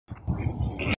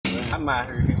I'm out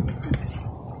here.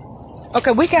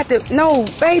 Okay, we got to, no,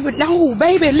 baby,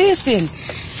 listen.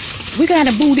 We got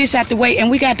to move this out the way, and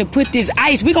we got to put this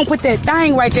ice. We going to put that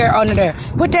thing right there under there.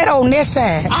 Put that on this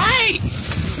side. All right.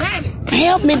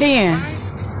 Help me then.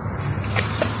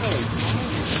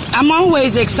 I'm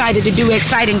always excited to do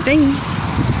exciting things.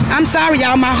 I'm sorry,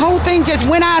 y'all. My whole thing just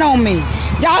went out on me.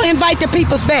 Y'all invite the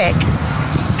peoples back.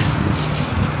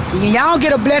 Y'all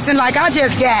get a blessing like I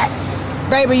just got.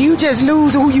 Baby, you just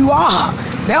lose who you are.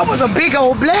 That was a big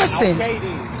old blessing. Okay,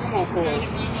 then. Come on, for it.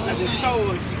 I just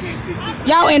told her she can't get this.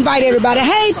 Y'all invite everybody.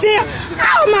 Hey, Tim.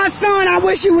 Oh, my son, I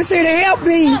wish you was here to help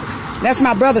me. That's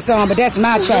my brother's son, but that's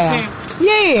my child.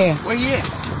 Yeah. Where you at?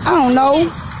 I don't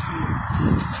know.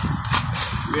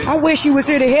 I wish you was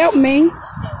here to help me.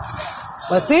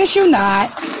 But since you're not,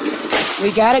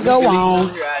 we got to go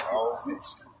on.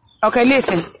 Okay,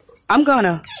 listen. I'm going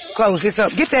to close this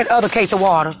up. Get that other case of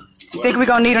water. You think we're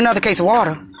going to need another case of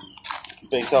water? You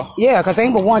think so? Yeah, because there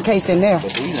ain't but one case in there.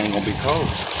 But these ain't going to be cold.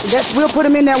 We'll put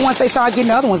them in there once they start getting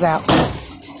the other ones out.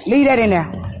 Leave that in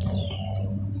there.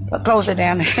 But close it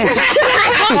down.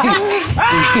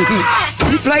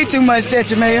 You play too much,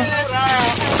 Tetramel.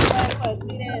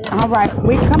 All right,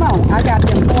 come on. I got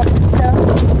them more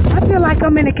stuff. I feel like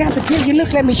I'm in the cafeteria.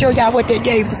 Look, let me show y'all what they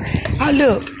gave us. Oh,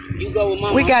 look.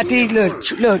 We got these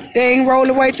little thing,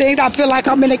 roll-away things. I feel like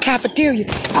I'm in the cafeteria.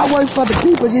 I work for the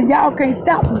people, and y'all can't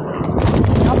stop me.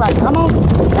 All right, come on.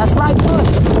 That's right, good.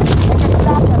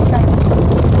 Stop that thing.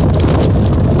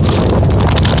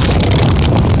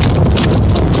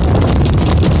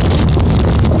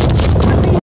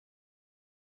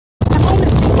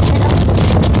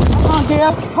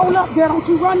 Hold up, girl. Don't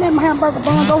you run them hamburger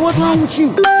buns. Oh, what's wrong with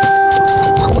you?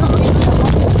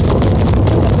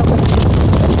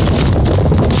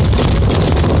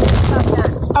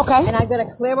 Okay. And I'm going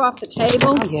to clear off the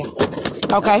table. Oh, yeah.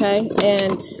 Okay. Okay.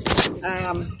 And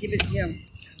give it him.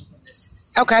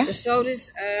 Okay. The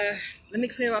sodas, let me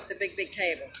clear off the big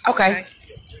table. Okay.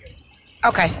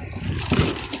 Okay.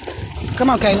 Come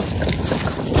on, Kayla.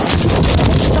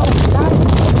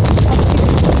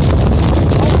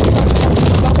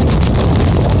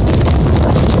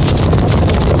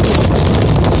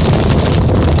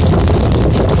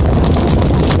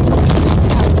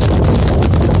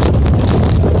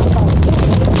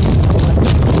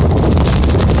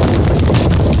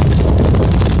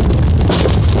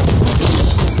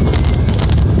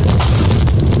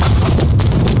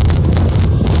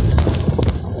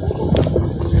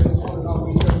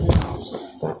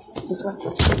 This way.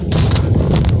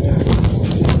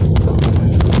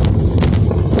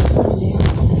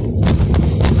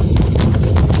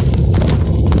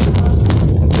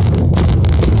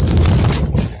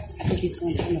 I think he's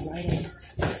going to turn the light on.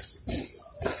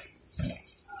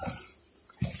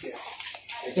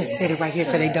 Just set it right here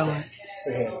till they done.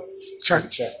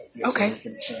 Church. Okay.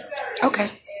 Okay.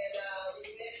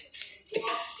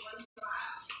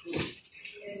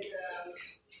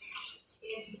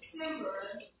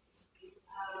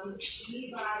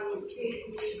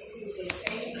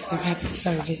 They're having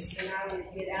service. And I would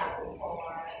get out the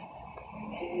car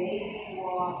and maybe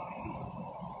walk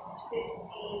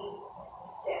 15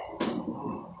 steps.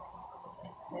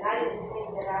 And I didn't think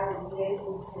that I would be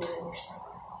able to,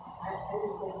 I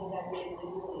just didn't think I'd be able to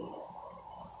do it.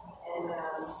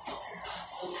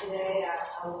 And today I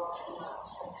walked about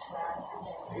 6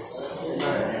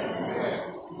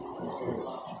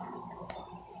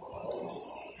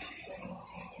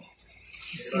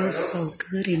 It feels so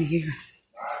good in here.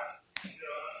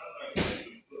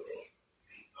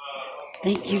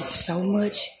 Thank you so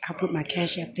much. I'll put my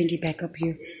Cash App thingy back up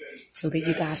here so that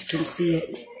you guys can see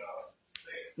it.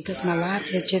 Because my live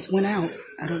just went out.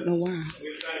 I don't know why.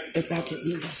 They're about to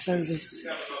end the service.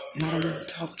 And I don't want to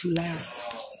talk too loud.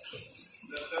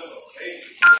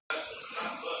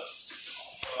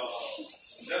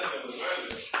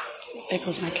 There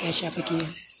goes my Cash App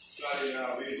again.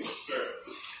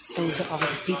 Those are all the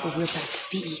people we're about to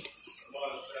feed.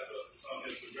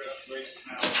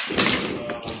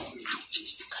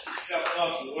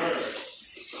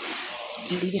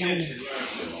 You leave it on there.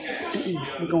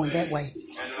 We're going that way.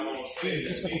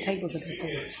 That's what the tables are there for.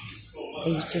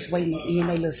 They just waiting to end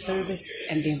their little service,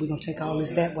 and then we're going to take all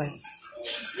this that way.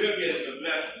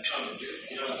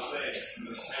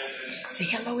 Say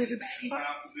hello, everybody.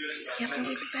 Say hello,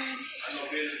 everybody.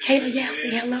 Kayla, yeah, say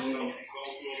hello.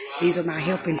 These are my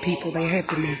helping people. They're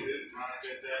helping me.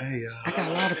 Hey, I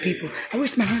got a lot of people. I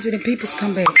wish my 100 peoples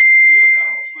come back.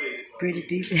 Pretty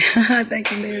deep.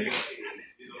 Thank you, Larry.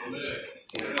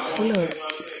 Oh, look.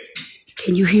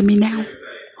 Can you hear me now?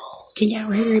 Can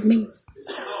y'all hear me?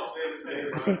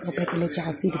 I better go back and let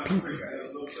y'all see the peoples.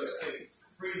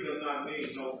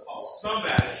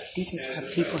 This is how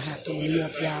people have to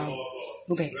live, y'all.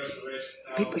 Okay.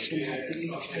 People shouldn't have to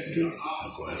live like this.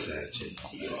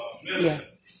 Yeah.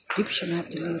 People shouldn't have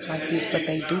to live like this, but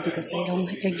they do because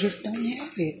they just don't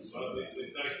have it.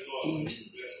 And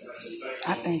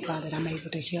I thank God that I'm able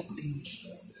to help them.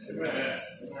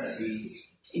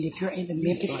 And if you're in the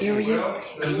Memphis area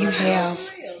and you're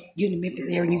in the Memphis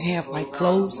area and you have like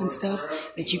clothes and stuff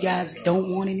that you guys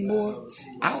don't want anymore,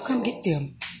 I'll come get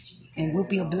them. And we'll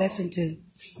be a blessing to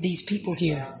these people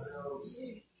here.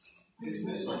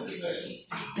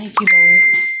 Thank you, Lois.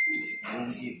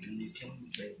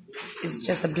 It's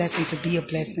just a blessing to be a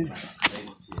blessing.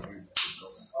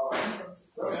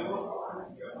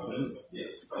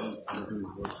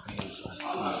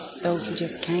 Those who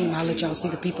just came, I'll let y'all see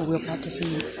the people we're about to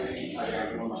feed.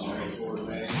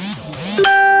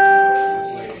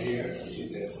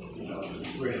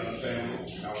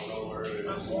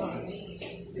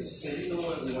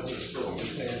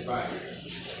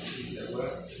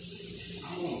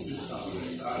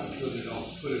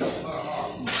 Put it on her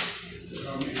heart to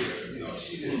come here. You know,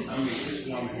 she didn't. I mean, this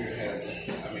woman here has.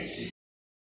 I mean, she's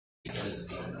a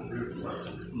real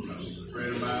person. You know, she's a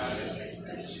friend of mine,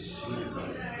 and she's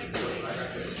like I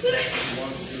said, she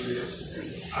wants to do this.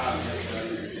 I've never done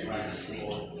anything like this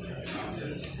before. I'm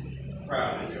just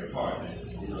proud to be a part of this.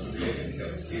 You know, to be able to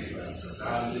help anybody. Because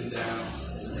I've been down.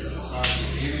 It's hard to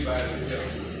get anybody to help.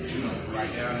 You know,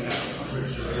 right down and out. I'm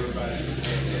pretty sure everybody can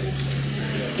say that.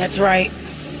 That's right.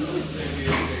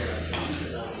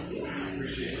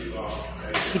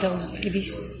 See those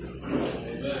babies? Amen.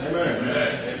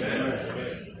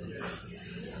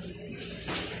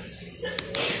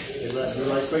 Would you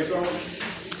like to say something?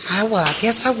 Well, I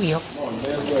guess I will.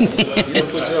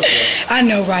 I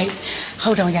know, right?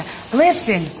 Hold on, y'all.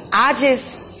 Listen, I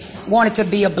just wanted to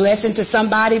be a blessing to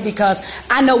somebody because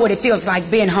I know what it feels like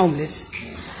being homeless.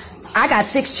 I got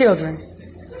 6 children.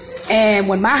 And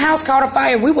when my house caught a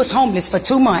fire, we was homeless for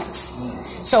 2 months.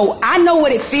 So I know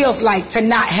what it feels like to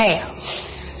not have.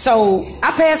 So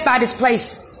I pass by this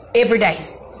place every day.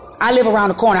 I live around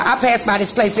the corner. I pass by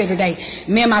this place every day.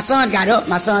 Me and my son got up.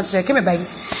 My son said, come here, baby.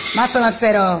 My son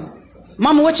said,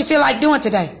 Mama, what you feel like doing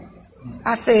today?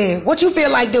 I said, what you feel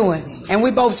like doing? And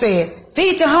we both said,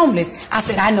 feed the homeless. I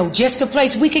said, I know just the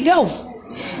place we could go.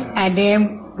 And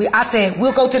then I said,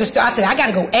 we'll go to the store. I said, I got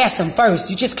to go ask them first.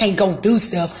 You just can't go do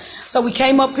stuff. So we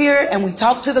came up here and we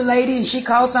talked to the lady and she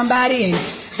called somebody and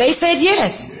they said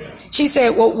yes. She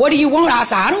said, well, what do you want? I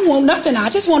said, I don't want nothing. I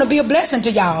just want to be a blessing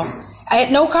to y'all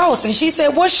at no cost. And she said,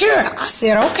 well, sure. I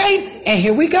said, okay. And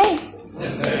here we go. Amen.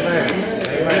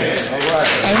 Amen. All right.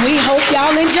 And we hope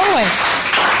y'all enjoy.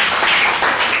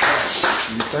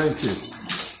 Thank you.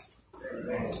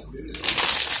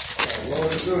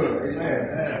 Lord is good. Amen.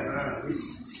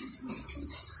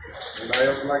 Anybody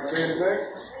else would like to say anything?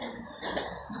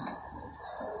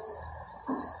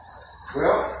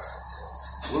 Well,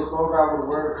 we'll close out with a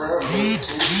word of prayer.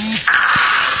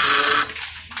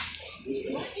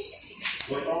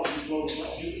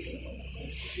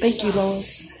 Thank you, Lois.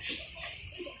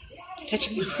 Touch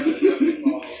me.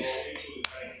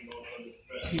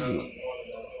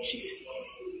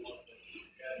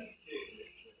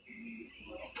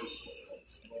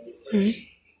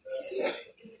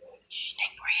 Shh, they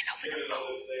praying over the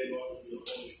food.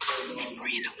 They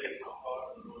praying over the food.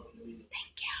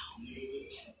 Thank y'all.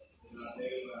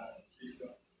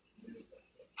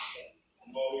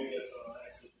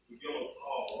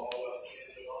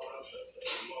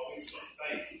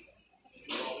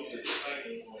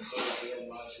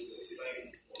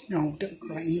 No, don't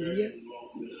cry, India.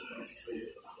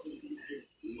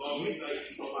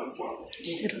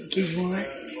 Should I give one?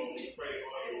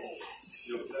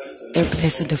 They're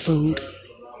blessing the food.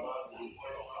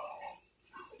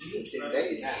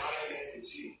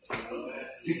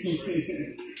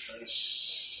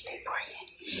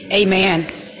 Amen.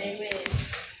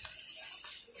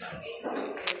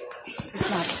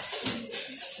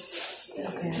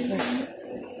 Okay,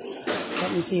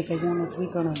 let me see if they want us.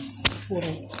 We're gonna put a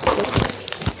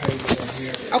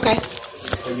okay.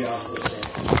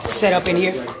 Set up in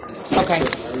here. Okay.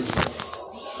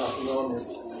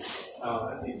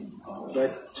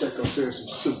 That check upstairs some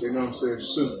soup. They know I'm saying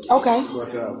soup. Okay.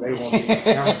 But they want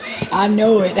I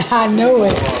know it. I know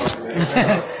it.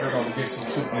 they're gonna get some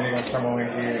soup and they're gonna come on in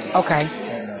here. Okay.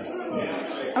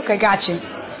 And, okay, gotcha. So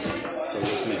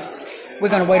what's next? We're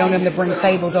gonna wait on them to bring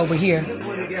tables over here.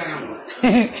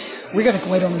 We're gonna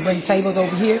wait on them to bring tables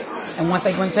over here, and once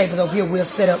they bring tables over here, we'll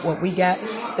set up what we got.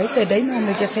 They said they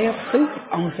normally just have soup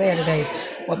on Saturdays.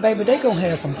 Well, baby, they gonna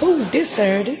have some food this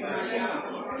Saturday.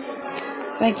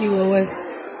 Thank you, Lois.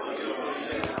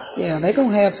 Yeah, they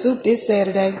gonna have soup this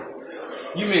Saturday.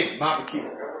 You mean barbecue?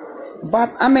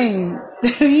 I mean,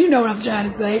 you know what I'm trying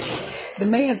to say. The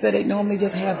man said they normally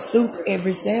just have soup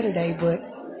every Saturday, but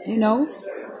you know,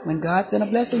 when God send a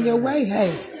blessing your way,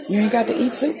 hey, you ain't got to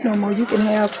eat soup no more. You can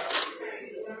have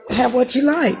what you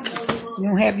like. You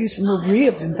don't have you some little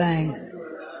ribs and things.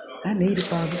 I need it,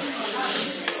 Bobby.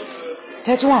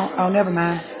 Touch one. Oh, never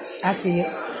mind. I see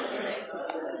it.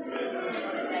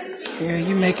 Yeah,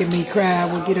 you making me cry.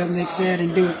 We'll get up next Saturday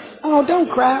and do it. Oh, don't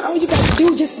cry. All you got to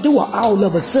do, just do it all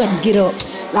of a sudden. Get up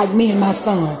like me and my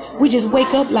son. We just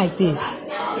wake up like this.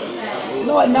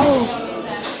 Lord knows.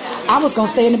 I was going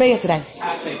to stay in the bed today.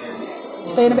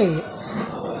 Stay in the bed.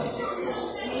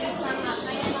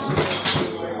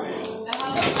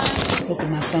 Look at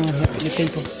my son helping the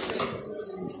people.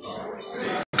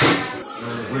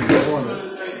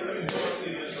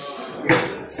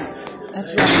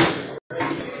 That's right.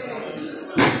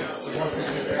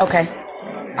 Okay.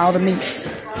 All the meats.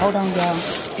 Hold on, y'all.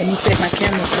 Let me set my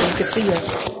camera so you can see us.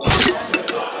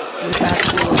 We're about to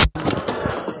do it.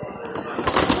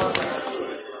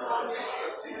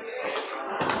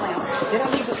 Did I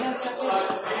leave the pants up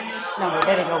there? No,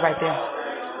 there they go right there.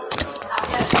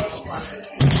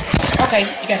 Okay,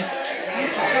 you got it.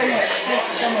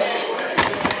 So much.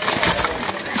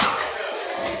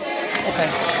 Okay.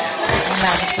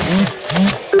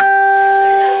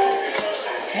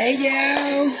 Hey, yo.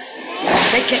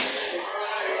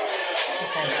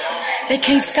 They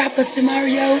can't stop us,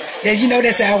 DeMario. You know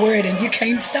that's our word, and you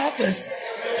can't stop us.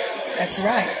 That's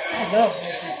right. I love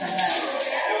listening to that.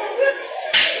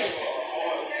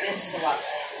 This is a lot.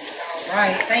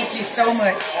 Right. Thank you so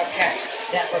much. Okay.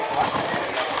 That was a lot.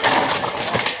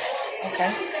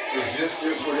 Okay. Is this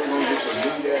where they're going to get the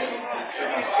new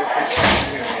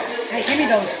Hey, give me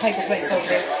those paper plates over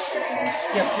there.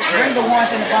 Yeah, bring the ones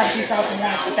in the barbecue sauce and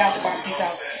ones without the barbecue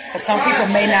sauce. Because some people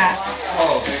may not.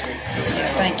 Oh, thank you.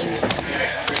 Yeah, thank you.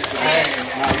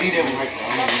 Now leave them right there.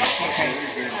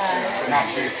 Not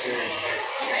sure.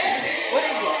 What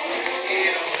is this?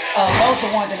 Those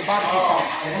are ones in the barbecue sauce.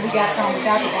 And we got some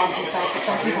without the barbecue sauce, but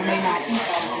some people may not eat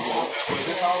barbecue sauce.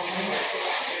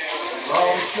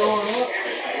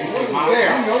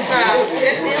 There.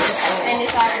 And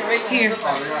it's like right here.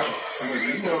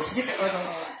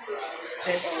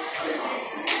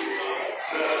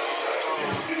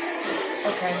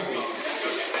 Okay.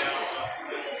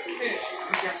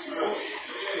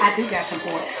 I do got some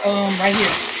forks. Right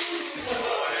here.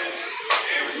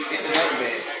 It's another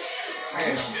bag.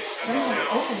 I'm gonna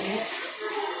open this.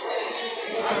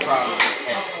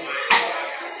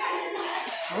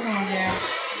 Hold on, yeah.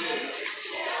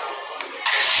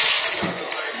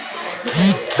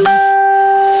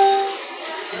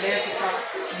 There's the top.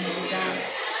 And then down.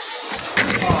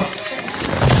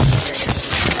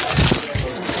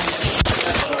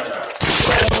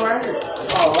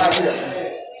 Oh, right here.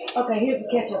 Okay, here's the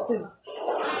ketchup too.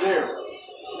 There.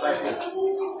 Right here.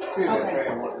 See that Okay.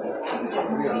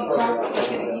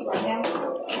 man?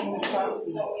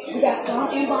 We got some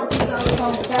in barbecue sauce, some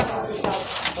without barbecue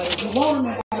sauce. But if you want them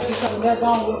in barbecue sauce, that's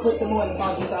on. We'll put some more in the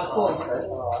barbecue sauce for you.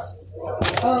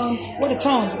 Where the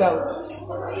tongs go?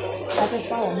 I just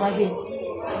saw them right here.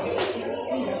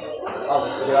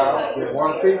 Obviously, get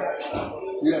one piece.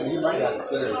 You might have to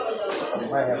serve. You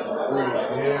might have some green.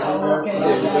 Yeah,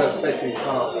 Okay, you just take these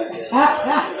home.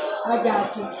 I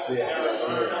got you. Yeah.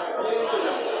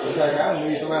 You like, I don't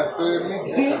need somebody to serve me.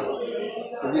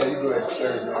 Yeah, you go ahead and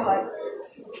serve me. All right.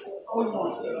 What do you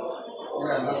want? You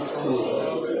got nothing to do.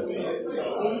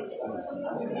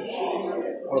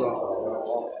 Hold on.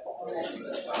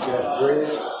 You got bread?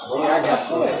 Yeah, I got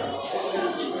bread.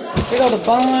 Here go the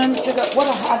buns. What a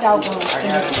hot dog bun.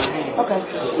 Okay.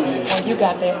 Well, you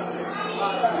got that.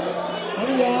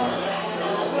 Hey, y'all.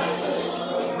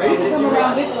 Come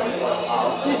around this way.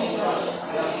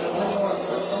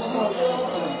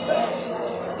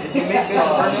 Did you make this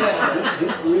burn yet?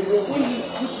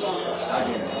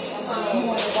 You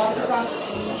want the barbecue sauce?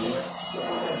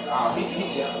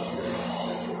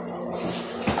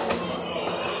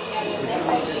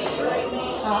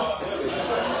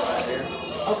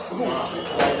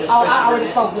 Oh, I already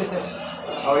spoke with him.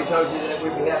 Oh, he told you that we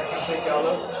could have to pick y'all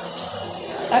up?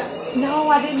 No,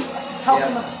 I didn't talk to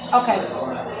him. Okay.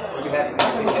 We could have to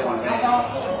pick that one back.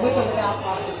 With or without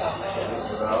barbecue sauce?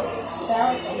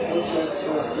 Without? With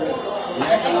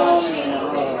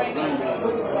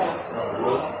or without?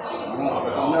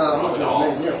 No, I'm just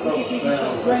making here We could give you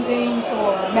some green beans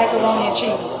or macaroni and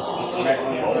cheese.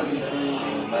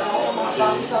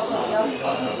 Barbecue sauce on the other?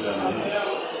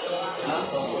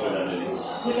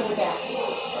 With or without?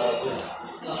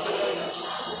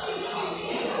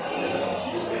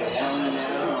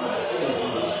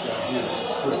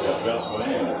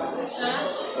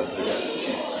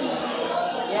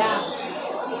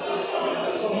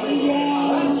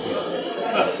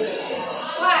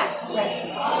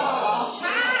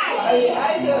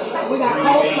 We got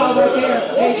coleslaw right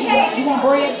there. Okay, you want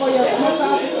bread for your smoked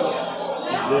sausage?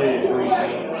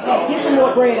 Oh, get some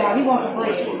more bread out. He wants some bread.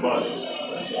 What you want?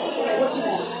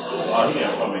 Oh, he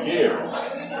got from here.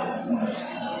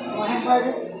 You want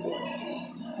hamburger?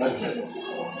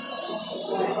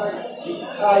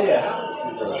 Oh, yeah.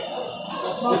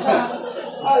 Smoked sausage?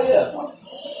 Oh, yeah.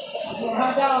 You want a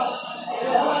hot dog?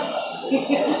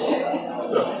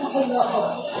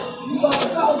 You want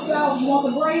some coleslaw? You want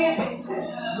some bread?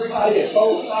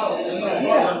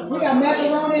 Yeah, we got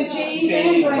macaroni and cheese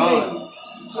and green beans.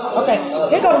 Okay,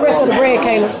 here go the rest of the bread,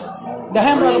 Caleb. The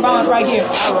hamburger buns right here.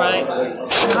 All right.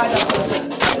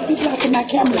 You blocking my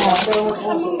camera now.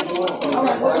 All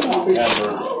right, what you want?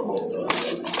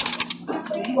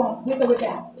 You want with or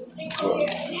without?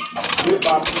 With or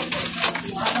without?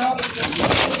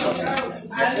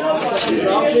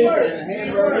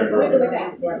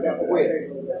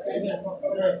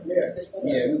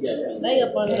 They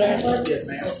up under there. They're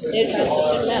just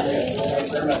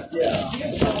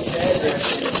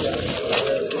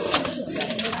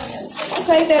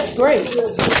Okay, that's great.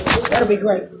 That'll be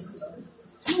great.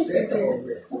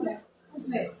 What's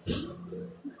next?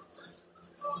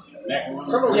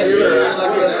 Come on, yeah, you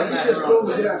just move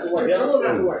it out the way. Come on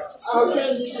out the way. Okay.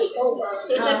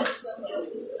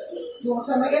 You want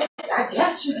some of it? I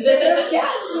got you. I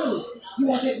got you. You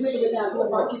want this with it now? You want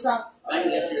barbecue sauce?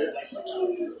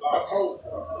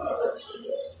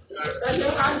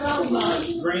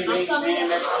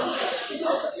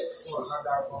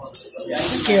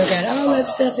 Still got all that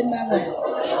stuff in my way.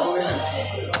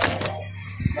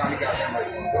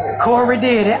 Corey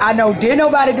did it. I know. Did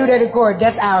nobody do that to Corey?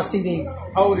 That's our CD.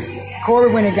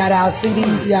 Corey went and got our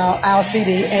CDs, y'all. Our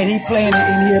CD, and he playing it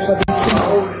in here for these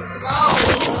people.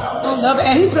 I love it.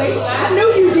 And he played. I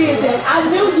knew you did that. I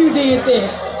knew you did that.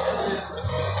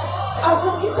 Oh,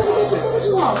 come, you couldn't get what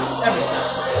you want. Everything.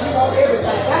 You want everything.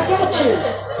 I got you.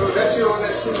 So that's you on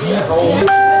that CD? That's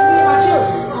me and my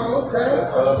children. Oh, okay.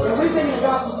 And we sing the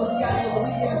gospel because we got here.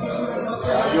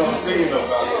 You don't sing no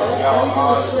gospel.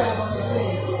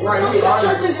 Right, we got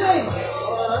church and sing.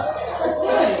 That's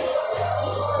good.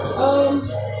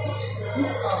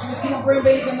 You want green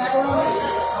beans and macaroni?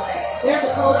 There's a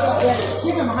coleslaw.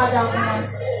 Give him a hot dog.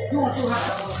 You want 2 hot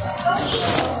dogs?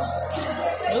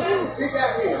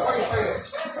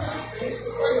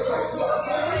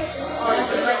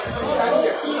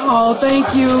 Oh,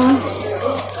 thank you.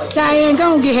 Diane,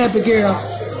 go and get happy, girl.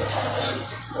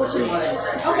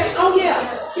 Okay, oh yeah.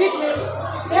 Excuse me.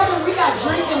 Tell them we got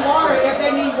drinks and water if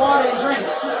they need water and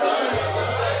drinks.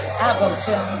 I'll go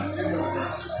tell them.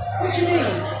 What you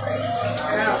need?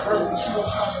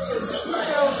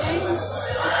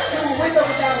 With or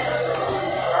without it?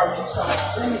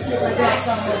 Let me see if I got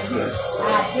something over here.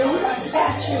 I do. I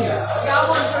got you.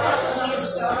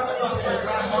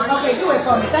 Okay, do it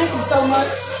for me. Thank you so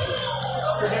much.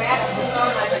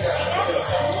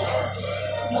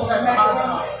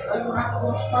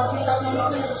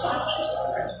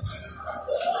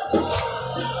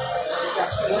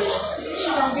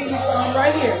 She's gonna give you some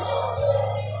right here.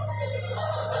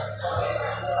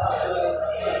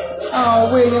 Oh,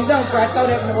 William, don't cry. Throw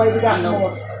that one away. We got some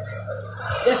more.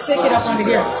 Just stick it up under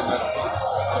here.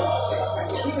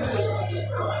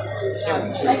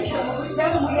 Tell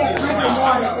them we have drinks and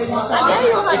water if they want some. I gave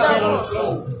you a hot dog.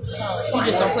 You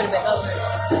just gonna put it back over.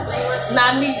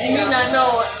 Not me not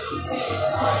know it.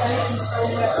 Thank you so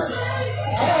much.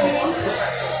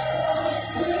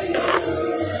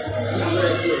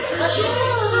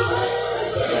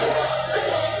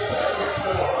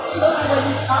 Look at when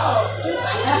you talk.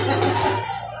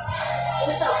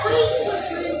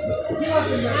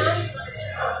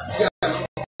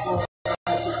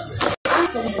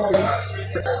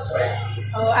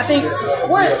 I think,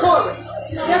 where's Corey?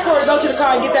 Tell Corey to go to the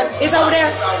car and get that. It's over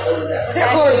there? Tell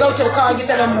Corey to go to the car and get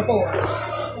that on the board.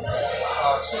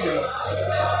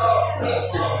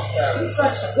 You're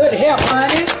such good help,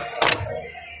 honey.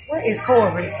 Where is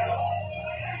Corey?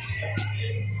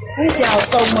 Thank y'all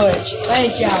so much.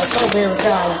 Thank y'all so very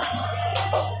kind.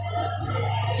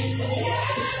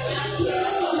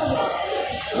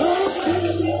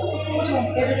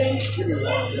 Everything?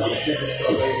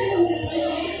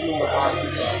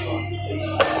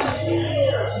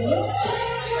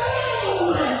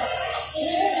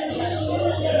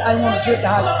 I want to drip the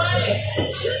hot dog.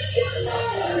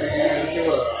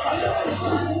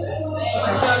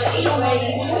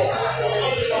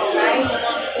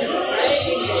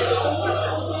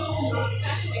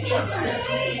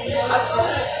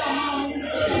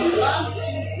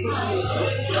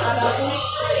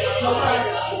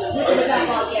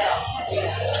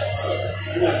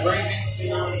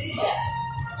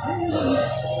 Now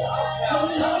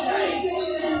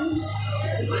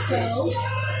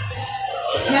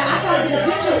I gotta get a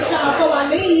picture with y'all before I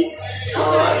leave.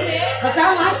 Cause I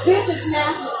like pictures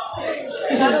now.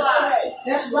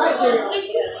 That's right, girl.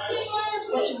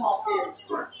 What you want, girl?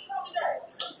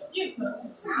 Pick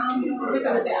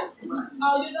up that.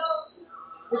 Oh, you know?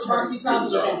 Which barbecue sauce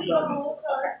is that?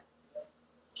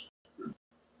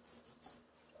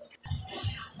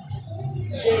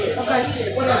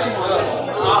 Okay, what else you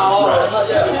want?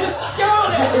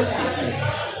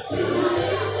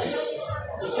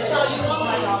 That's all you want?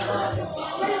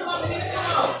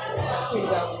 Here you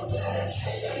go.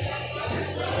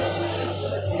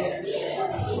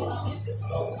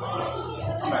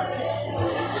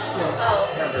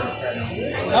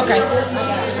 Okay.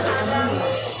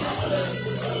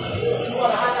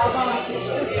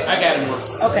 I got it.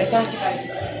 Okay, thank you, baby.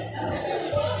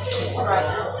 All right.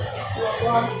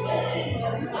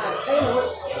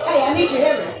 Hey, I need your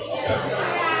help.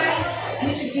 I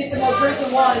need you to get some more drinks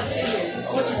and water and sit here.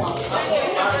 What you want?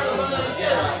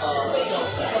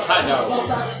 Hot dog.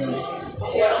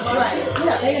 Right.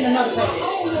 Yeah, they in another package.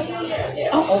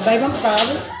 Oh, babe, I'm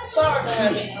sorry.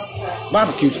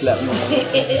 Barbecue slap. Okay.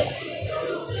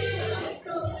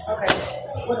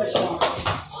 What else you want?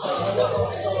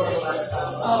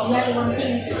 Macaroni and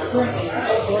cheese, green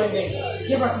beans.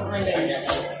 Give her some green beans.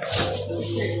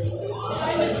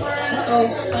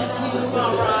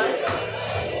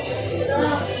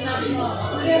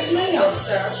 Yes, ma'am,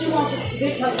 sir. She wants a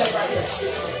big plate right here.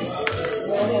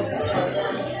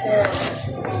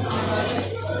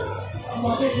 You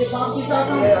want this with barbecue sauce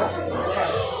on it? Yeah.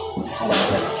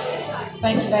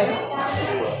 Thank you, baby.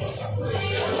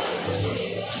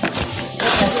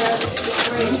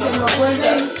 You said no green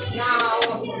beans?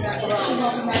 She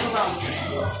wants some macaroni.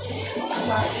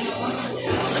 I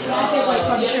can't wait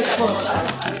for the sugar.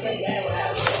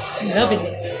 I'm loving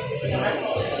it.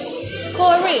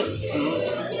 Corey.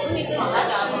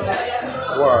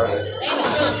 Where are they?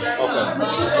 Okay.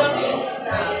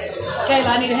 Kayla, I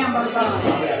need a hamburger bun.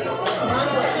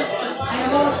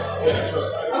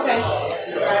 Okay.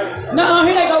 No,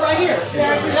 here they go right here. No,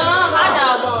 hot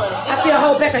dog buns. I see a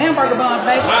whole pack of hamburger buns,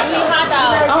 baby. I need hot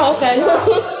dog. Oh, okay.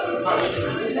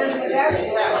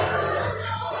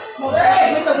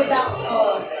 Without,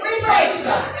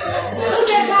 who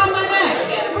just called my name?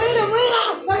 Rita.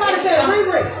 Somebody said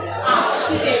Riri.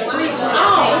 She said Rita.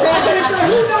 Oh, that's what it said.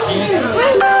 Who knows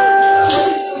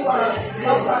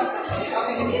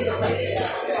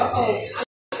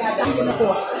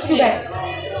Let's go back.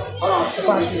 Hold on. The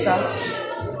barbecue sauce.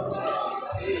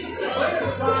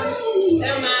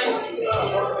 Never mind.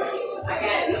 I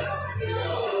got it.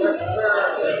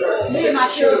 Me and my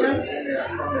children.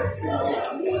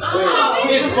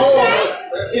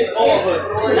 It's over.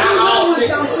 Not all six.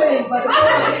 Two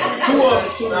of them.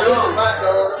 Two of them. My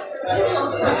dog.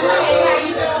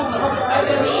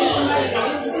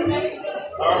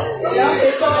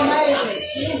 It's so amazing.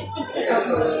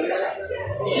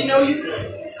 She know you?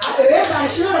 Everybody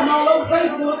should. I'm all over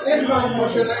Facebook. Everybody knows.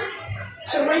 What's your name?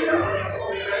 Sharika.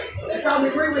 They call me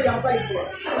Riri on Facebook.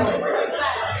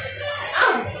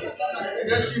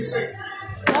 That's you say.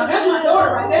 Oh, that's my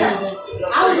daughter right there. I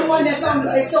was the one that sung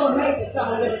It's So Amazing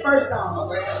song with the first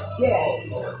song. Yeah.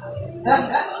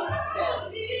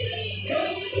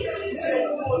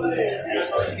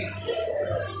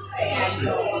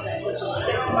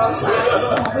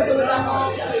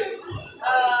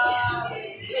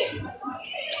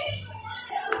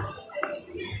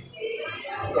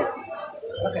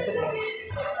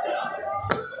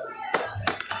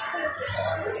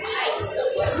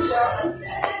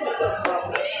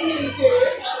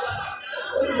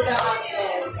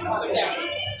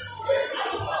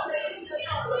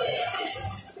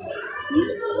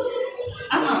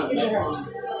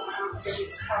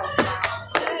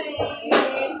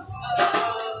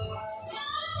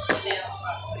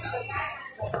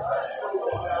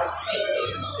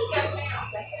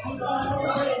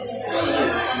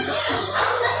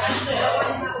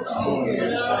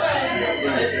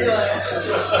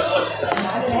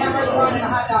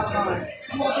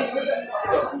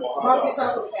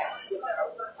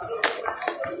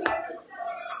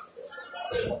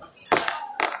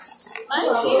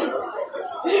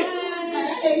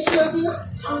 Hey, sugar. Can I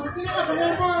have a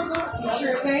hamburger? You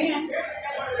sure can.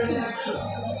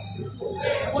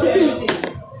 What else you need?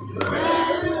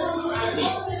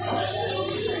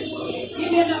 Give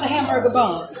me another hamburger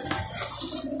bun.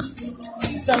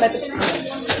 Some at the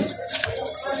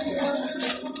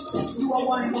You want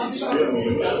one more?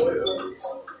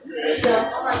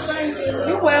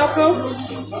 You're welcome.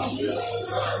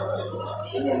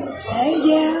 Hey,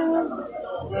 yeah.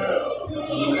 I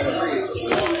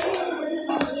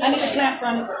need a clap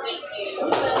from it.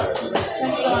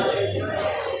 Thanks, son.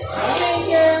 Hey,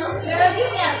 girl. Girl, you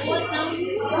got what's something?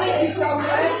 Thank you so much.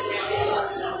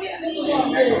 What you want,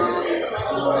 girl?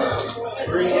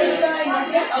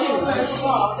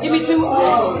 Give me 2. You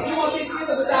want these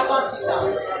niggas without barbecue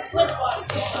sauce?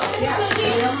 Yeah.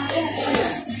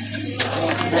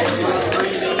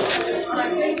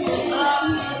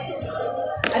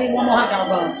 I need one more hot dog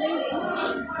bun.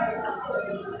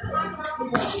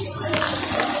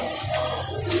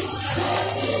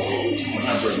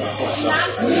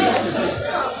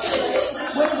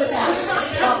 What is it now?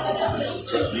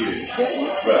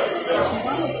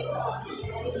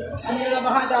 I need another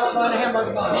hot dog bun and a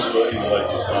hamburger bun.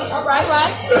 All right,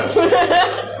 right.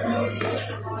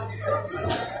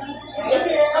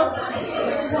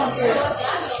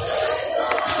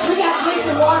 We got drinks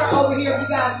and water over here if you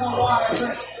guys want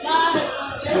water.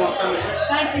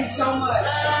 Thank you so much.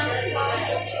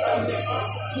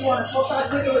 You want a smoke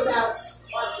sauce with or without?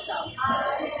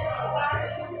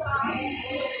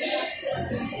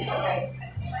 Okay.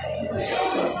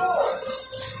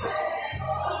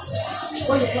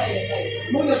 Where you play?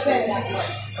 Move your set that way.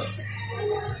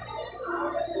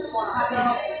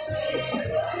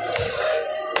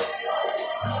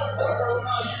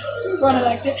 Running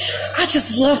like that. I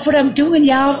just love what I'm doing,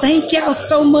 y'all. Thank y'all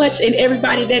so much, and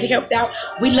everybody that helped out.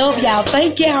 We love y'all.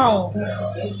 Thank y'all.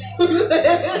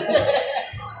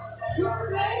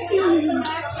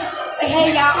 Say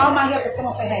hey, y'all. All my helpers, come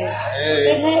on, say hey. Hey.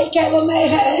 Say hey, Kayla May.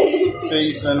 Hey.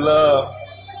 Peace and love.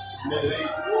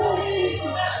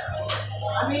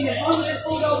 I mean, as long as there's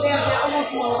food over there, I want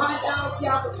some more hot dogs.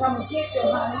 Y'all can come and get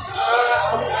them, honey.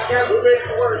 I got to be ready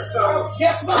for work, so.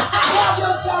 Guess what? Have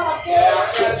your job,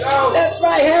 girl. That's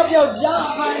right. Have your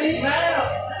job, honey.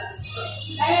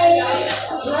 Hey,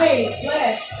 great,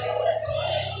 blessed.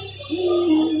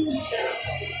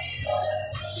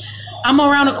 I'm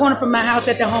around the corner from my house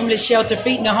at the homeless shelter,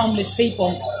 feeding the homeless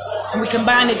people. And we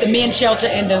combined the men's shelter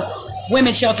and the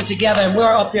women's shelter together, and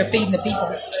we're up here feeding the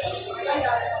people.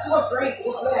 We're great.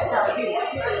 We're blessed. How are you?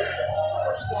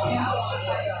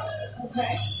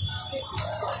 Okay.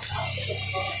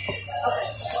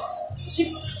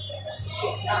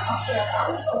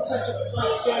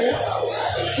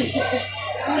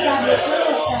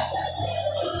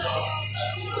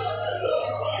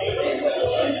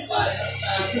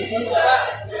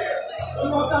 You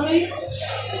want some meat?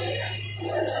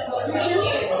 You sure?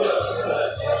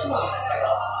 What you want?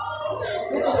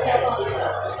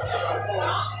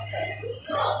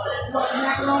 You want some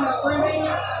macaroni or cream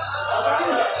beans?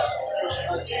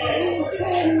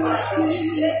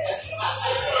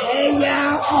 Hey,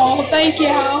 y'all. Oh, thank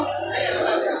y'all.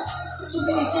 What you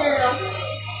mean, Carol?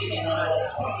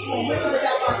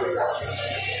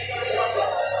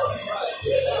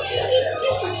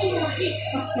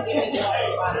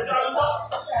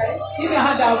 Give me a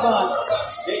hot dog bun.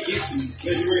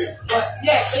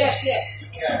 Yes.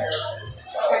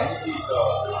 Okay.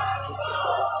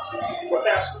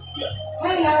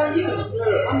 Hey, how are you?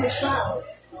 I'm Miss Flowers.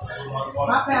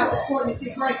 My pal is Courtney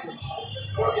C. Franklin.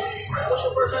 What's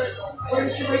your first name?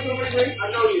 Where's Sharika Ridley?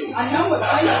 I know you. I know it's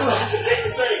Facebook. They can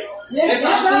sing. Yes,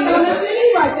 that's right on the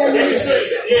CD right there. They can sing.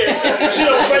 Yeah. She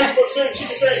on Facebook sing. She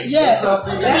can sing. Yes. That's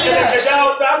Because right.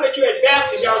 y'all, I met you at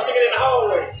Baptist. Y'all singing in the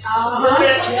hallway.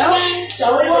 Yep.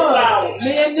 Sure was.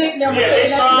 Me and Nick never Yeah, they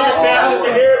sung Baptist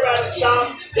and everybody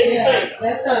stopped. They can sing.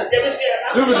 That's us.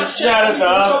 Look at the shot at the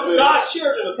hospital. God's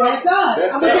children or something. That's us.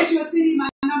 That's I'm going to us. get you a CD. My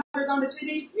number's on the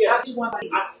CD. Yeah. I'll get you one. I'm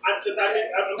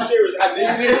serious. I did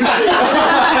it. Well,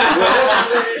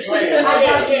 that's the CD playing. I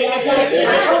got you.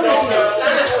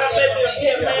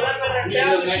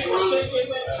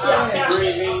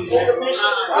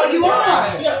 Oh, you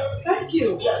are? Yeah. Thank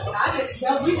you. We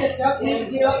just felt we need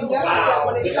to get up and get ourselves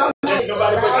when it's so nice.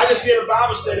 I just did a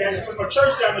Bible study from a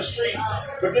church down the street,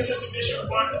 but this is an issue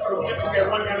one for the women. We have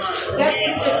one down the street. That's he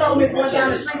just told me it's one down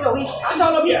the street, so I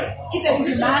told him, he said, do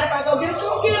you mind if I go get it?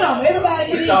 Go get it on.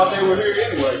 Everybody We get thought it. they were here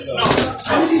anyway, so.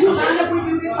 I mean, do you mind if we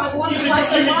do this like once or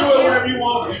twice a You can do it month? whenever you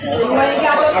want. You can do it You ain't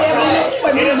got no tell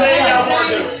me anything y'all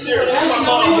want to do. Serious. This is my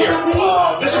mom here.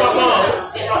 This is my mom.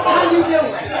 How you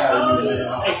doing?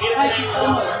 Hey, get anything you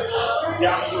want.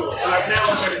 Y'all can do it. Like now,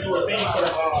 I'm going to do a thing for the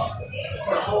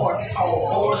boys. It's called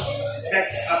Boys.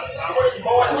 I work with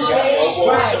boys together.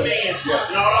 Boys and men.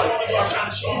 And all the people I'm trying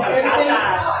to show you how to tie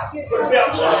ties for the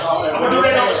belt show. I'm going to do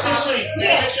that on the 16th. Man,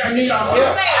 make sure I get y'all money.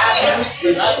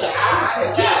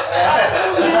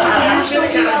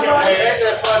 Hey, ain't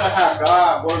that funny how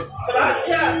God works?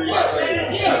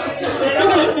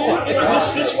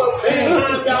 This is what we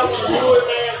y'all want to do it,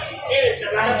 man.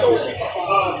 Anytime. I told people,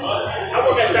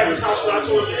 Chris house when I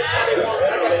told him,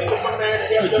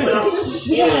 Yes. He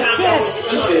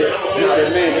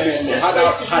said, man said, hot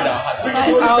dog.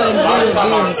 It's all in views.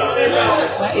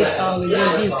 It's all in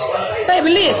views. Baby,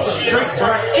 listen.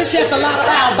 It's just a lot of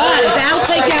our bodies. I'll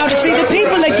take y'all to see the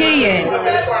people again.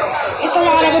 It's a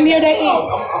lot of them here that eat.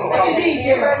 What you need,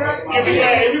 Jimmy?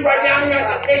 If you right down here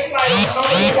at the next light, you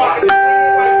walking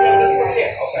right there.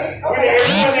 Okay.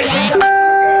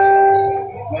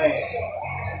 Man.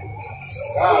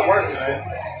 God working, man.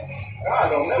 God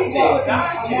don't never say God. I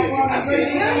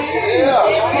said, yeah.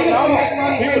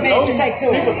 People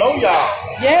know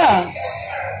y'all. Yeah.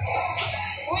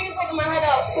 Where you taking my hot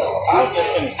dogs to?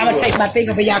 I'm going to take my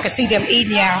finger but y'all can see them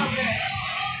eating, y'all.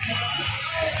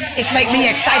 It's make me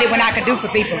excited when I can do for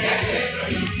people.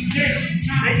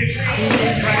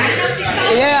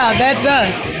 Yeah, that's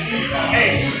us.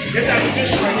 Hey, this our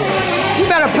position right here. You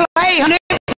better play, honey.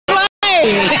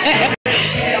 Play.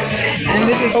 And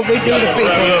this is what we do to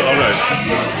people. I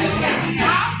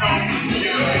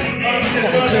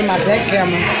gotta clear my back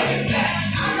camera.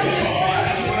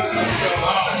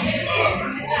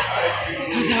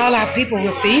 These are all our people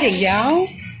we're feeding, y'all.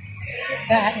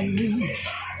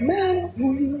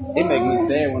 It makes me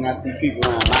sad when I see people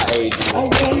around my age. Oh,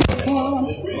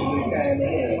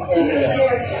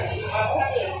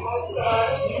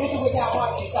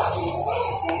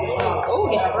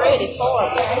 this bread is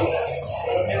horrible.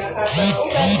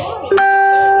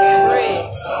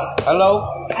 Hello?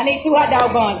 I need 2 hot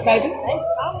dog buns, baby.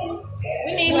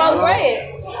 We need more bread.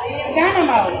 Got them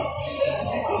all.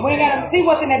 We ain't got to see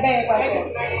what's in that bag right there.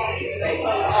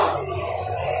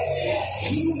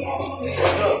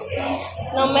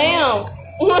 No, ma'am.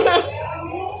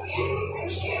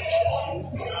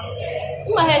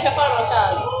 You might have your phone on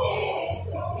charge.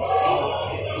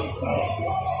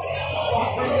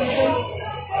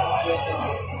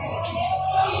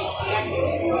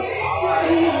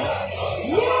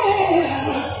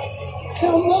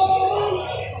 Come on.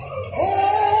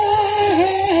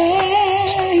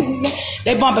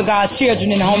 They bumping God's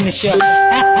children in the homeless shelter.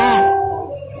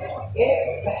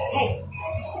 Hey,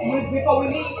 before we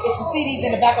leave, there's some CDs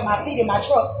in the back of my seat in my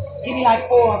truck. Give me like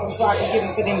 4 of them so I can give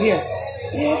them to them here.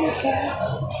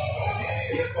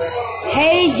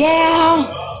 Hey, yeah.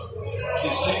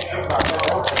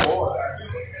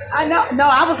 I know. No,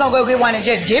 I was gonna go get one and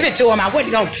just give it to him. I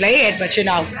wasn't gonna play it, but you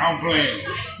know. I'm playing.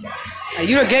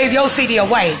 You done gave your CD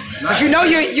away, but you know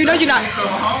you're not.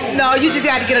 No, you just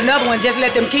got to get another one. Just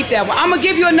let them keep that one. I'm gonna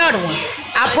give you another one.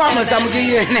 I promise I'm gonna give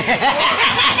you.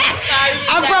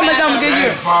 I promise I'm gonna give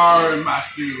you.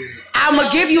 I'm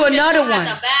gonna give you another one.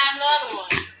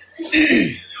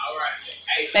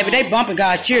 Baby, they bumping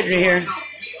God's children here.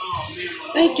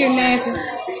 Thank you, Nancy.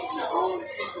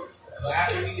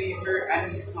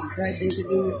 Right thing to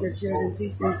do with your children,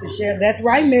 teach them to share. That's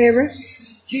right, Mary.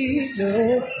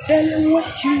 Jesus, tell them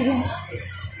what you want.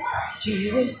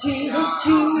 Jesus, Jesus,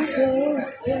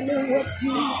 Jesus, tell them what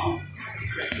you want.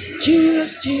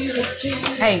 Jesus, Jesus,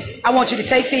 Jesus. Hey, I want you to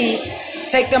take these,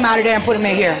 take them out of there and put them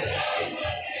in here.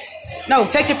 No,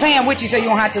 take your pan with you so you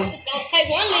don't have to. Don't take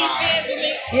one of these pans with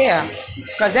me. Yeah,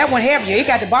 because that one heavier. It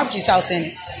got the barbecue sauce in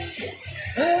it.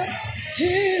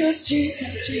 Jesus,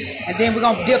 Jesus, Jesus. And then we're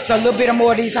going to dip a little bit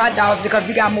more of these hot dogs because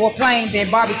we got more plain than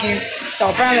barbecue. So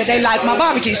apparently they like my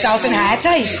barbecue sauce and how it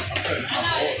tastes.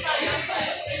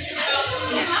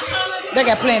 They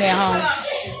got plenty at home.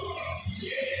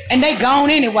 And they gone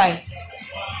anyway.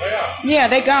 Yeah,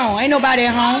 they gone. Ain't nobody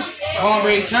at home.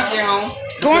 Cornbread Chunky at home.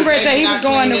 Cornbread said he was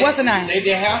going to, what's the name?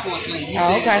 Their house won't clean. He Oh,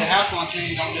 said okay. the house won't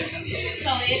clean, don't let them clean.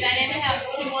 So if that in the house,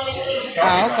 keep one in the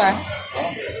Oh, okay.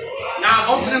 Now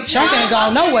both of them Chunky ain't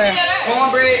going nowhere.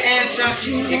 Cornbread and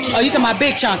Chunky. Oh, you talking about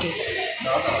Big Chunky?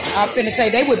 I'm finna say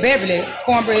they with Beverly.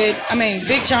 Cornbread,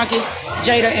 Big Chunky,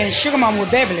 Jada, and Sugar Mama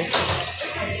with Beverly.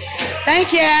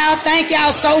 Thank y'all. Thank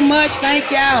y'all so much.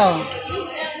 Thank y'all.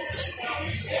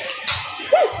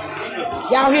 Woo.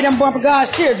 Y'all hear them bumping God's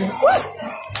children. Woo.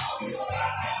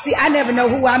 See, I never know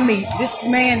who I meet. This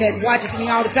man that watches me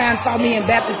all the time saw me in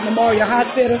Baptist Memorial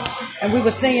Hospital, and we were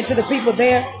singing to the people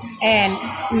there, and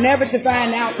never to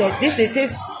find out that this is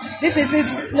his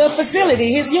little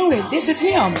facility, his unit. This is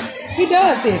him. He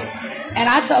does this. And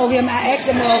I told him, I asked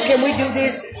him, well, can we do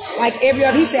this like every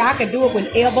other? He said, I can do it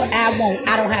whenever I want.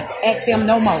 I don't have to ask him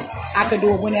no more. I can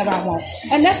do it whenever I want.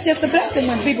 And that's just a blessing.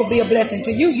 When people be a blessing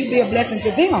to you, you be a blessing to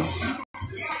them.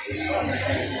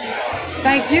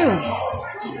 Thank you.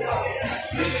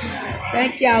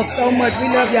 Thank y'all so much. We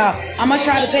love y'all. I'm going to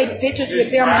try to take pictures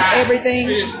with them and everything.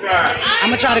 I'm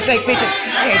going to try to take pictures.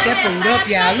 Hey, that food up,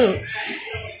 y'all. Look.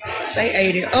 They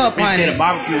ate it up, Instead honey. of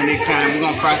barbecue next time, we're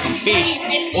gonna fry some fish.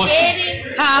 Or some,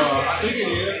 Huh?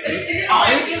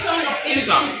 it's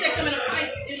on.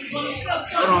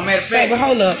 Hold on, matter of fact. Baby,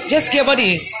 hold up. Just give her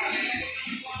this.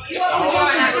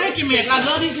 Thank you, man. I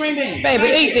love these green beans. Baby,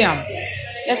 eat them.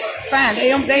 That's fine.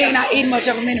 They ain't not eating much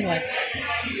of them anyway.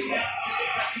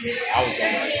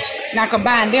 Now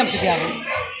combine them together.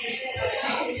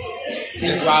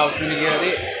 That's why I was finna get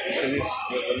it. Because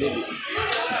it's a little bit.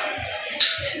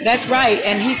 That's right.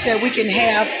 And he said we can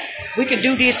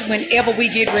do this whenever we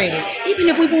get ready. Even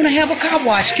if we want to have a car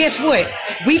wash, guess what?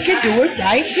 We can do it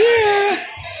right here.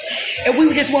 And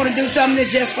we just want to do something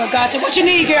just for God. So what you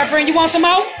need, girlfriend? You want some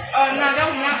more? No, that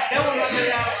was not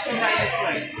somebody else's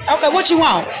place. Okay, what you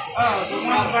want? The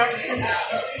one barbecue.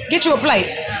 Get you a plate.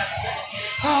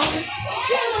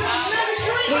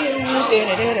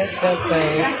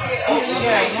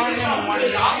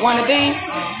 One of these?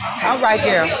 All right,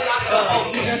 girl.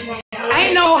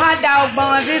 Ain't no hot dog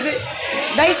buns, is it?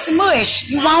 They smush.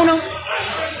 You want them?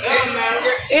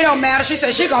 It don't matter. She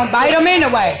said she gonna bite them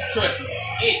anyway. Trust me,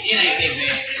 it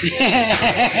ain't that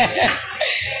bad.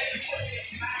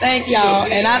 Thank y'all,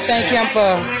 and I thank him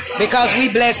because we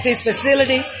blessed this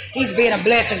facility. He's being a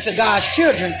blessing to God's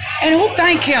children. And who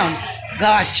thank him?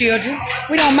 God's children.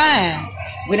 We don't mind.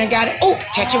 We done got it. Oh,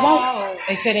 touch it won't.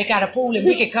 They said they got a pool and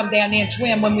we can come down there and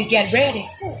swim when we get ready.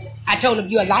 I told them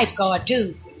you're a lifeguard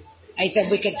too. They said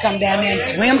we could come down there and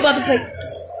swim for the people.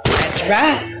 That's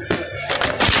right.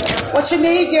 What you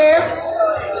need, girl?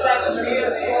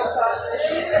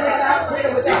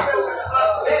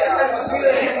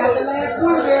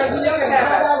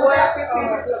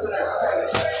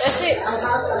 That's it.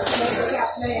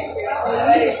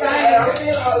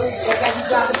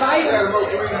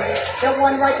 That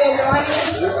one right there, you like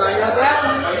it? That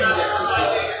one.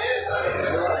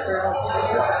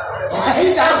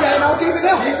 He's out there, don't keep it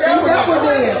up. Keep that one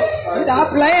there. He's not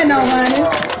playing no, honey.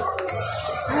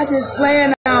 I just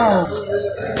playing on.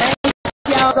 Thank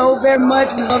y'all so very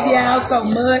much. We love y'all so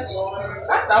much.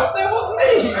 I thought that was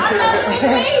me.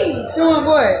 Doing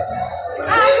what?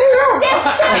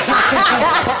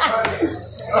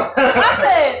 I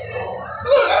said,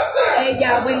 Hey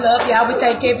y'all, we love y'all. We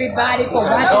thank everybody for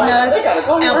watching us and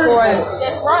for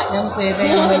that's right. them said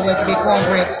they on their way to get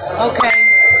cornbread. Okay.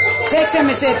 Text him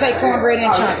and said take cornbread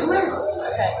and chocolate.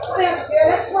 Yeah,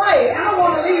 that's right. I don't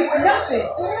want to leave with nothing.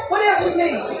 What else you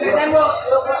need? Yeah,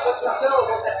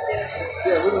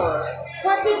 we're gonna.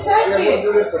 What did Yeah, take we'll it?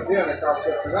 do this for dinner, cause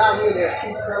tonight we had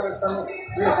keep coming.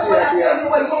 We'll see What I if tell you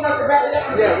what, you want us to wrap it up?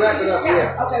 Yeah, wrap it up,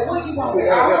 yeah. Okay, what you want? See,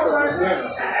 that'll help us with dinner.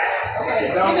 Okay,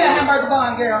 give me a hamburger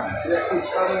bun, girl. Yeah, keep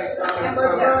coming.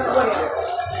 Hamburger bun, what else?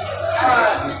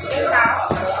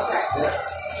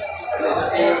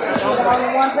 All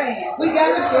in one pan. We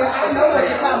got you, girl. I know what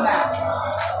you're talking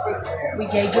about. We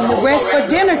gave them the rest for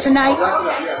dinner tonight.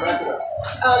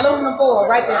 Aluminum foil,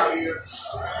 right there.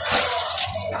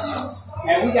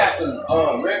 And we got some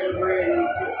Regular bread.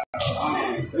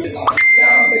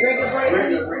 The regular bread.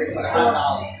 Regular bread for the hot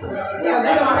dogs. Yeah,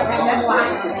 they don't have that more hot.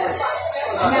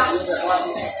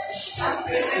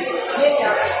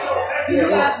 Do you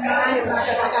guys mind if I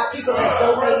got people that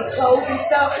donated clothes and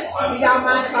stuff? Do y'all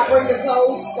mind if I bring the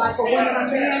clothes like for women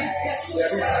and men?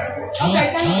 Okay,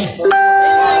 thank you.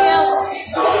 Anything else?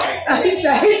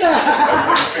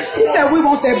 He said we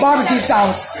want that barbecue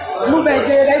sauce. Move back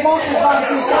there, they want that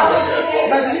barbecue sauce.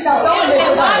 But you got all this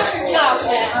sauce.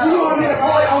 You want me to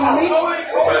pour it on the meat? Or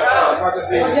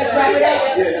just wrap it up?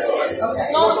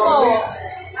 Long fold.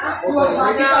 You want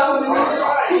barbecue sauce on the meat?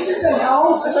 He said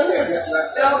no.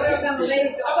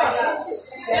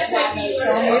 That's why I need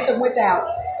some with and without.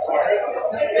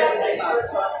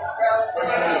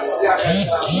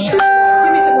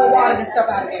 Give me some more waters and stuff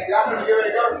out of there. Y'all finna get ready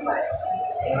to go?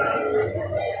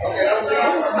 Okay,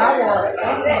 It's my water.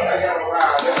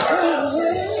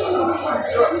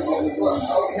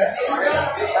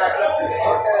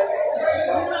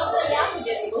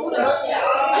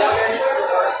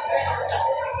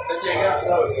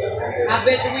 I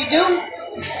bet you we do.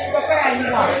 What kind you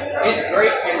want? it's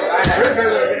great. I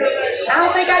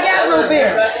don't think I got root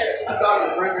beer. I thought it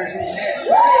was regular season.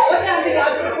 What time did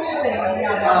y'all do the food thing? How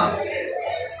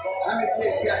many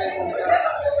kids you got in one guy?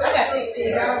 I got 6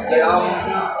 kids. I don't They get all them. want to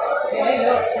Yeah, they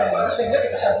love swimming. I've been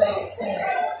looking for something.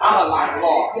 I'm a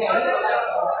lifeguard. Yeah, he's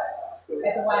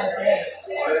at the YMCA.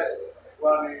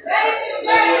 Well, I mean, I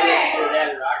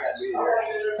got to be here.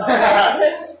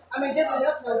 I mean, just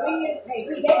enough to win. Hey,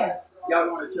 we there. Y'all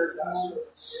going to church tomorrow?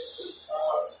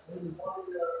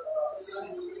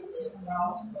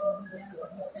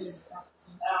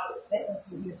 Let's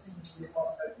see if you're seeing this.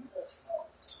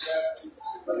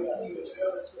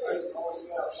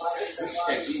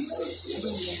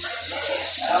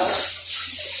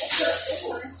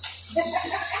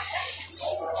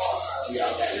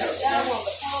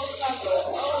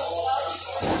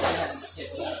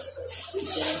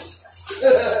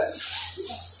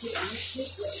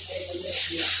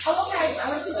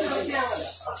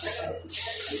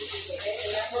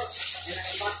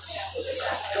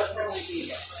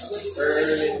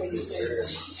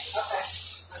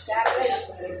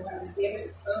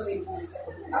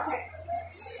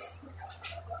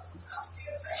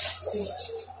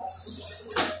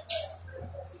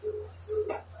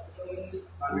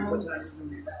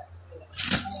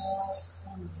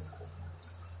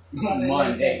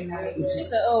 Monday. She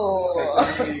said, oh.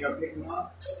 So you gonna pick them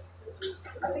up?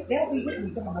 I think they'll be with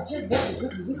me. Come on, my chick, they'll be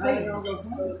with me. He said,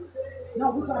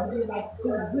 no, we probably do it like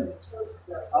 3 weeks.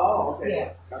 Oh, okay.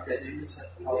 Yeah. Okay, then you said,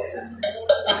 oh,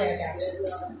 Okay, I got you.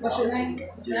 What's your name?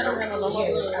 I don't have no more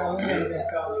food. I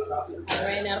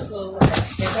ran out of food.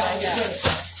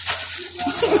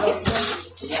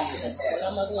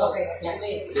 Okay,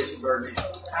 this is Bernie.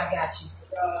 I got you.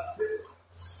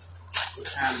 What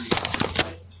time is it?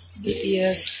 It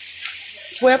is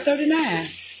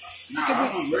 12:39. No, I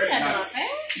wasn't ready.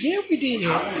 Yeah, we did. I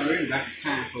wasn't ready like the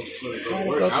time for to go to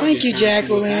work. Go. I was Thank just you, trying to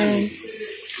see what time Jacqueline. it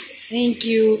is. Thank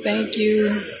you, thank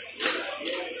you.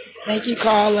 Thank you,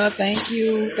 Carla. Thank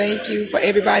you for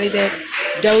everybody that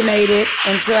donated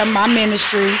into my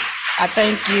ministry. I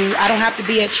thank you. I don't have to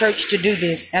be at church to do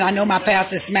this. And I know my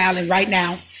pastor's smiling right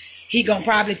now. He gonna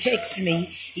probably text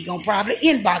me. He gonna probably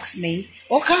inbox me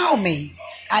or call me.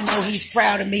 I know he's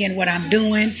proud of me and what I'm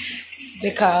doing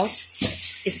because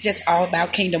it's just all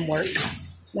about kingdom work.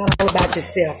 It's not all about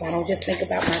yourself. I don't just think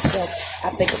about myself. I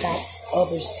think about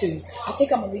others too. I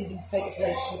think I'm gonna leave these paper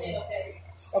plates with them.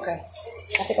 Okay.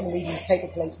 I think I'm gonna leave these paper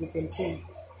plates with them too.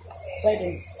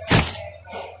 Baby.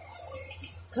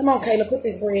 Come on, Kayla, put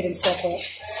this bread and stuff up.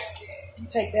 You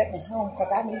take that one home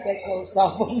because I need that closed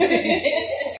off.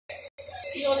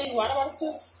 You don't need water bottle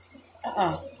stuff?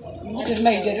 You just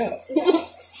made that up.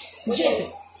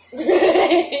 Yes.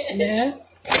 Yeah.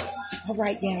 All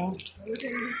right, y'all.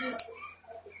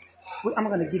 I'm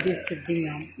gonna give this to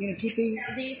them. You gonna keep these?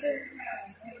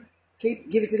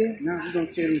 Give it to them. No, you're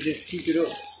gonna tell them just keep it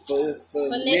up for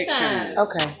next time.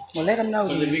 Okay. Well, let them know.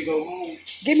 So when we go home.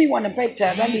 Give me one of them paper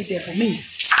towels. I need that for me.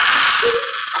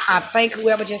 I thank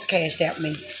whoever just cashed out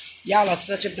me. Y'all are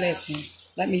such a blessing.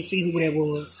 Let me see who that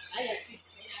was.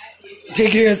 The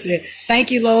girl said, "Thank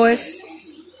you, Lois."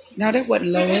 No, that wasn't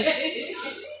Lois.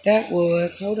 That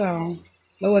was, hold on.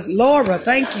 Lois, Laura,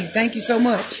 thank you. Thank you so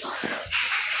much.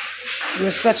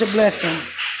 You're such a blessing.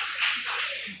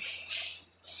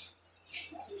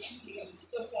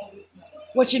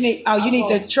 What you need? Oh, you need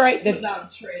the tray.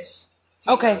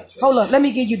 Okay, hold up. Let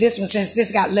me give you this one since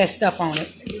this got less stuff on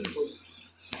it.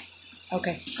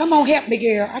 Okay, come on, help me,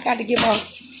 girl. I got to give her.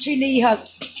 She need her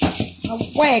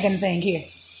wagon thing here.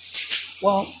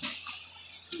 Well,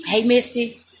 hey,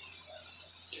 Misty.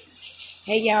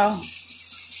 Hey, y'all.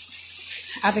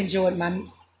 I've enjoyed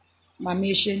my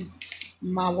mission.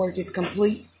 My work is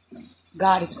complete.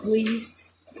 God is pleased.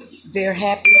 They're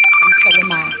happy, and so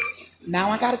am I.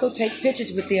 Now I got to go take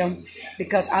pictures with them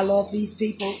because I love these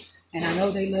people, and I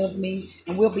know they love me.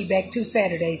 And we'll be back 2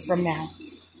 Saturdays from now.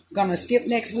 Gonna skip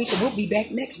next week, and we'll be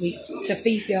back next week to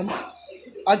feed them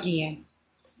again.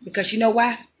 Because you know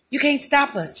why? You can't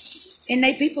stop us. And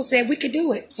they people said we could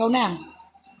do it. So now.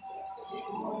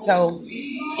 So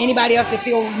anybody else that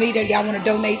feel me that y'all want to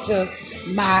donate to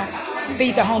my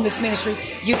Feed the Homeless ministry,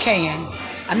 you can.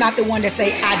 I'm not the one that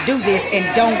say I do this and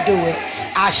don't do it.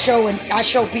 I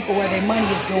show people where their money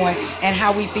is going and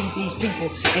how we feed these people.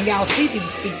 And y'all see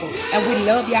these people. And we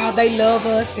love y'all. They love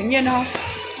us. And you know,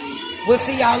 we'll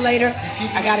see y'all later.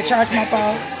 I got to charge my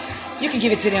phone. You can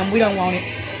give it to them. We don't want it.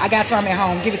 I got some at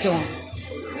home. Give it to them.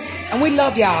 And we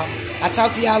love y'all. I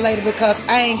talk to y'all later because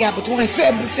I ain't got but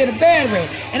 27% of battery.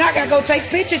 And I got to go take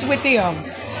pictures with them.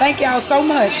 Thank y'all so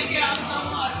much.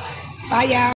 Bye, y'all.